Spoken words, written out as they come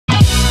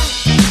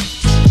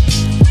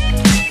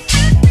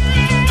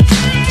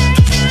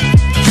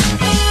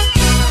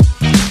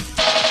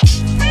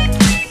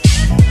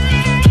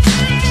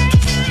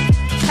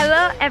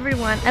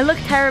I look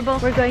terrible.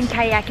 We're going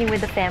kayaking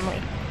with the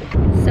family.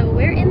 So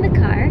we're in the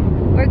car.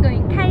 We're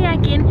going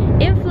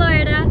kayaking in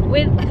Florida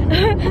with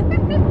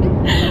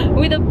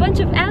with a bunch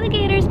of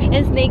alligators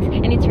and snakes,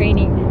 and it's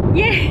raining.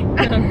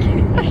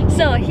 Yeah.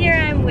 So here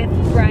I'm with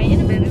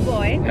Brian, baby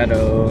boy.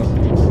 Hello.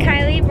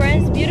 Kylie,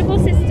 Brian's beautiful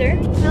sister.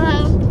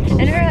 Hello.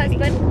 And her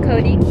husband,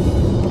 Cody.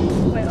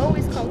 I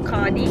always call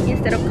Cody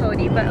instead of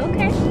Cody, but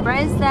okay.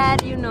 Brian's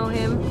dad, you know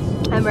him.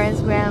 And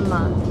Brian's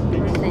grandma.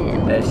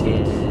 There she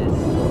is.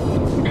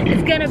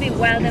 It's gonna be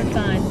wild and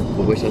fun.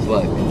 Well, wish us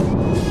luck.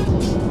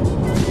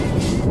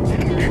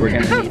 We're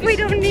gonna need We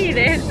don't need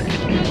it.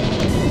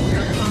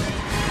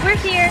 We're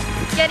here,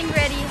 getting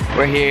ready.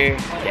 We're here,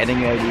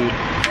 getting ready.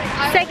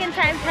 Second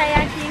time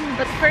kayaking,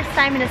 but first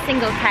time in a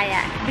single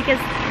kayak. Because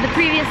the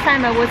previous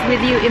time I was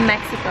with you in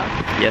Mexico.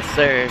 Yes,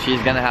 sir.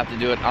 She's gonna have to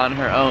do it on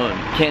her own.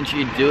 Can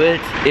she do it?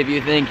 If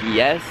you think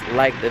yes,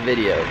 like the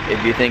video.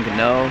 If you think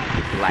no,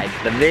 like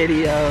the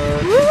video.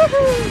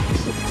 Woohoo!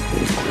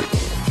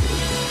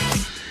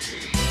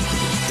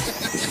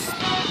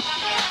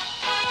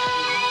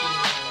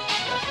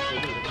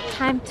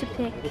 Time to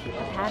pick a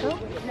paddle?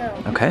 No.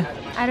 Okay.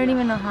 I don't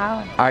even know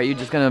how. Are you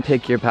just gonna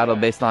pick your paddle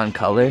based on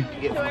color?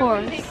 Of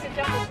course.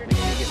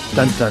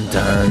 Dun dun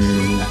dun.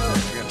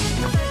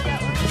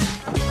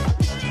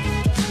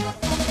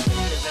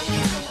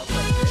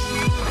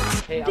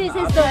 This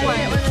is the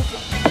one.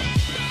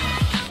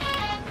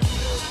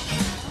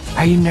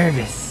 Are you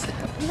nervous?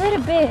 A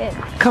little bit.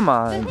 Come The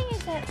on. thing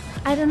is that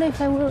I don't know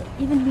if I will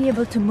even be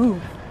able to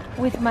move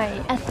with my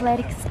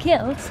athletic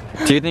skills.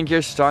 Do you think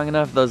you're strong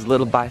enough? Those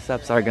little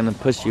biceps are gonna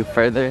push you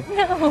further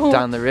No.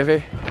 down the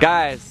river?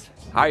 Guys,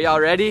 are y'all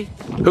ready?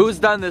 Who's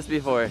done this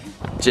before?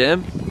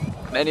 Jim?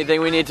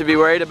 Anything we need to be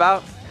worried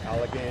about?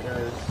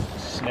 Alligators,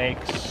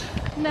 snakes,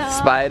 No.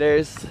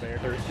 Spiders?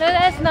 bears. No,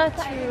 that's not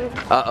true.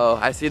 Uh-oh,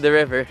 I see the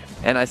river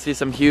and I see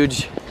some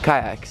huge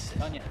kayaks.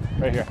 Sonia,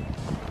 right here. Oh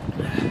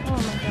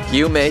my god.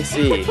 You may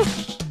see.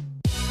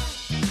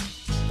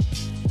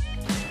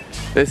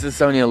 This is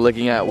Sonia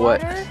looking at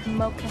what? Water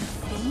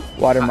moccasin.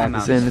 Water Cottonmouths.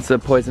 moccasin. It's a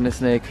poisonous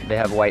snake. They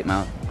have white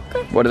mouth.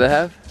 What do they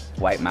have?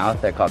 White mouth,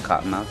 they're called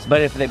cottonmouths.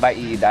 But if they bite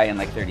you, you die in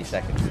like 30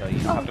 seconds, so you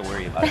don't have to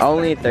worry about it.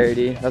 Only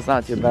 30. That's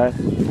not too bad.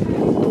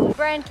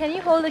 Brian, can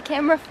you hold the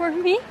camera for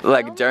me?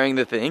 Like No? during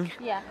the thing?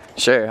 Yeah.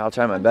 Sure, I'll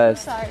try my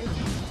best. Sorry. Are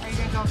you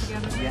guys all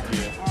together? Yeah.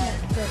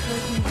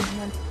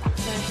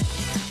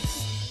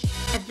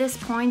 At this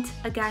point,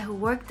 a guy who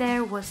worked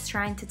there was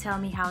trying to tell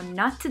me how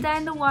not to die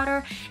in the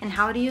water and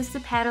how to use the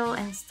paddle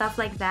and stuff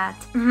like that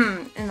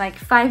in like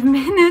 5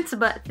 minutes,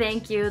 but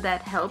thank you,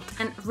 that helped.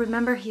 And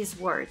remember his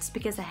words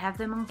because I have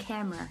them on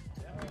camera.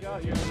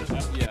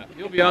 Yeah,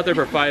 you'll be out there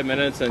for 5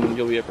 minutes and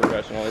you'll be a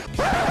professional.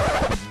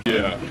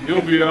 Yeah,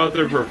 you'll be out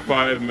there for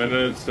 5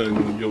 minutes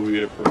and you'll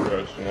be a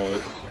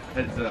professional.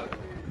 Heads up.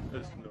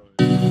 It's no.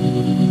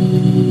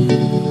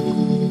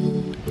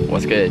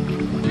 What's good? I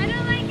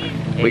don't like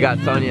it. We got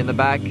Sonia in the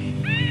back.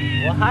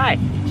 Well, hi.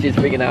 She's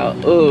freaking out.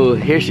 Ooh,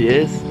 here she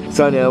is.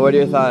 Sonia, what are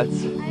your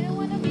thoughts? I don't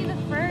want to be the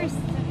first.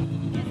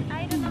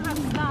 I don't know how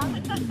to stop.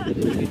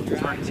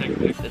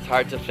 It's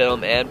hard to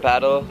film and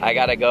paddle. I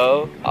gotta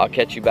go. I'll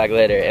catch you back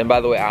later. And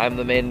by the way, I'm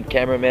the main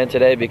cameraman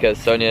today because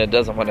Sonia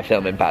doesn't want to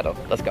film and paddle.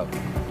 Let's go.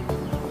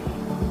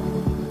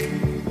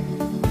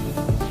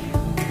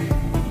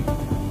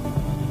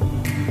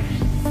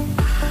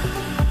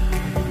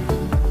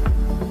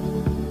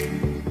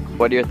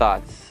 What are your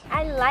thoughts?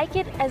 I like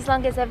it as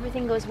long as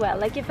everything goes well.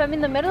 Like if I'm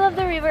in the middle of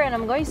the river and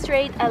I'm going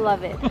straight, I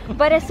love it.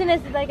 But as soon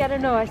as, like, I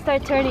don't know, I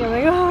start turning, I'm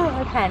like, oh,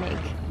 I panic.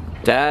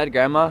 Dad,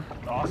 Grandma,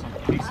 Awesome.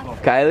 Peaceful.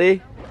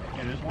 Kylie?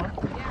 It is warm.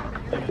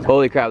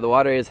 Holy crap, the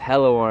water is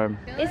hella warm.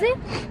 Is it?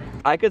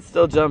 I could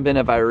still jump in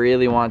if I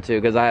really want to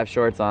because I have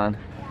shorts on.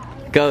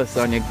 Go,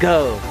 Sonia,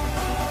 go!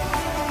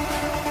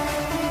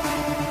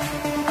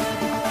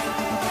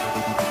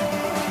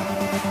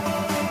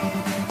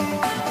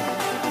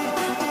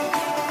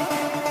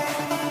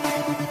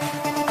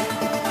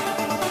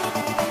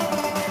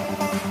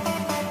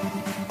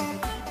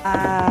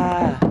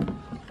 Ah! Babe,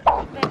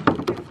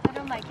 I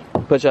don't like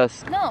it. Push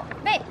us. No,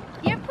 babe,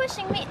 you're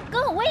pushing me.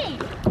 Go away.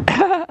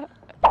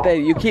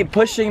 Babe, you keep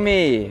pushing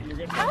me.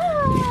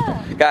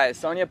 Ah. Guys,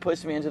 Sonia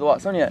pushed me into the wall.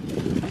 Sonia,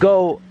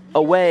 go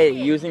away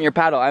using your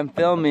paddle. I'm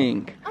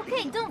filming.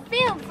 Okay, don't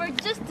film for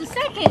just a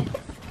second.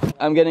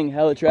 I'm getting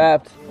hella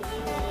trapped.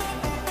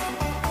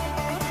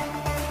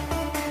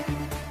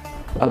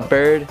 A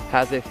bird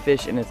has a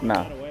fish in its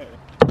mouth.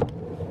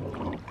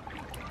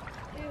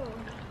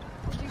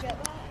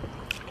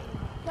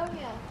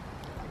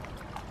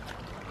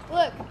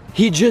 Look.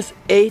 He just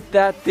ate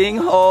that thing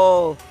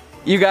whole.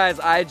 You guys,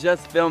 I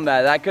just filmed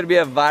that. That could be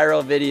a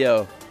viral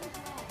video.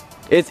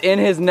 It's in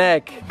his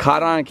neck.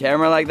 Caught on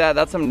camera like that,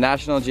 that's some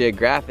National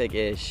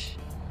Geographic-ish.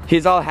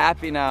 He's all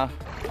happy now.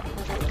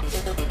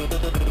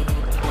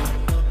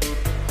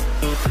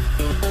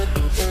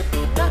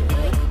 Not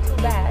really too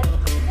bad.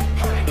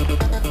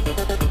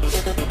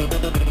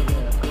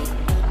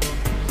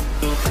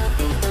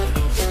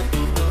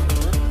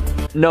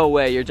 No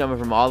way, you're jumping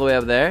from all the way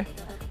up there?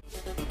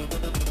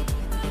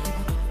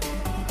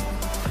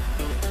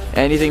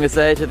 Anything to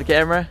say to the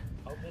camera?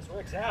 Hope this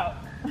works out.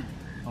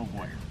 Oh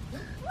boy.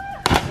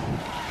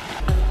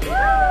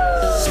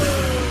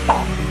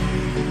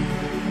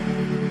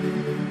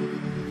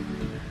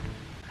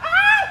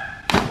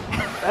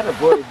 That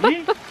avoided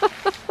me.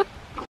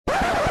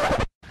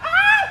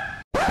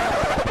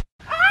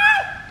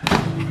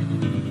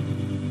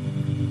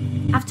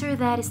 After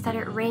that, it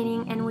started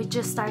raining and we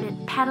just started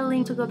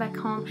paddling to go back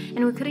home,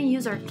 and we couldn't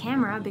use our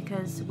camera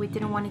because we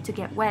didn't want it to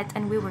get wet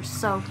and we were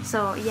soaked.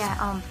 So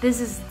yeah,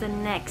 this is the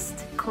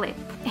next clip.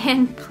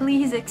 And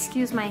please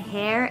excuse my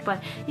hair,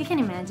 but you can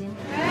imagine.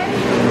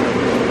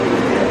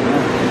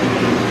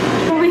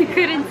 We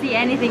couldn't see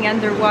anything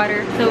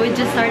underwater, so we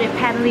just started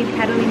paddling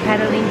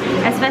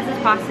as fast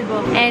as possible,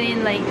 and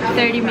in like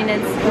 30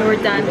 minutes we were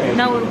done.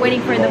 Now we're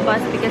waiting for the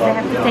bus because they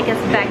have to take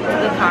us back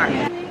to the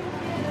car.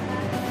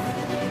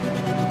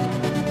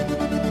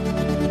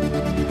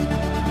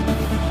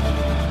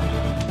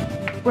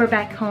 We're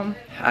back home.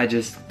 I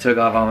just took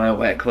off all my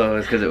wet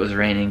clothes because it was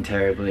raining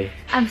terribly.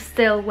 I'm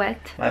still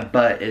wet. My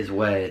butt is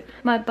wet.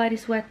 My butt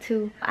is wet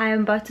too. I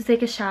am about to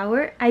take a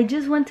shower. I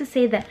just want to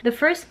say that the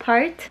first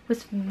part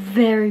was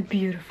very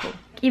beautiful.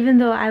 Even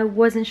though I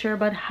wasn't sure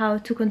about how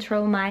to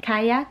control my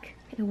kayak,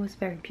 it was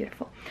very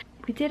beautiful.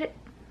 We did it.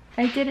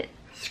 I did it.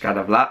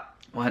 Skadavla.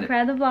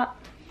 Incredible.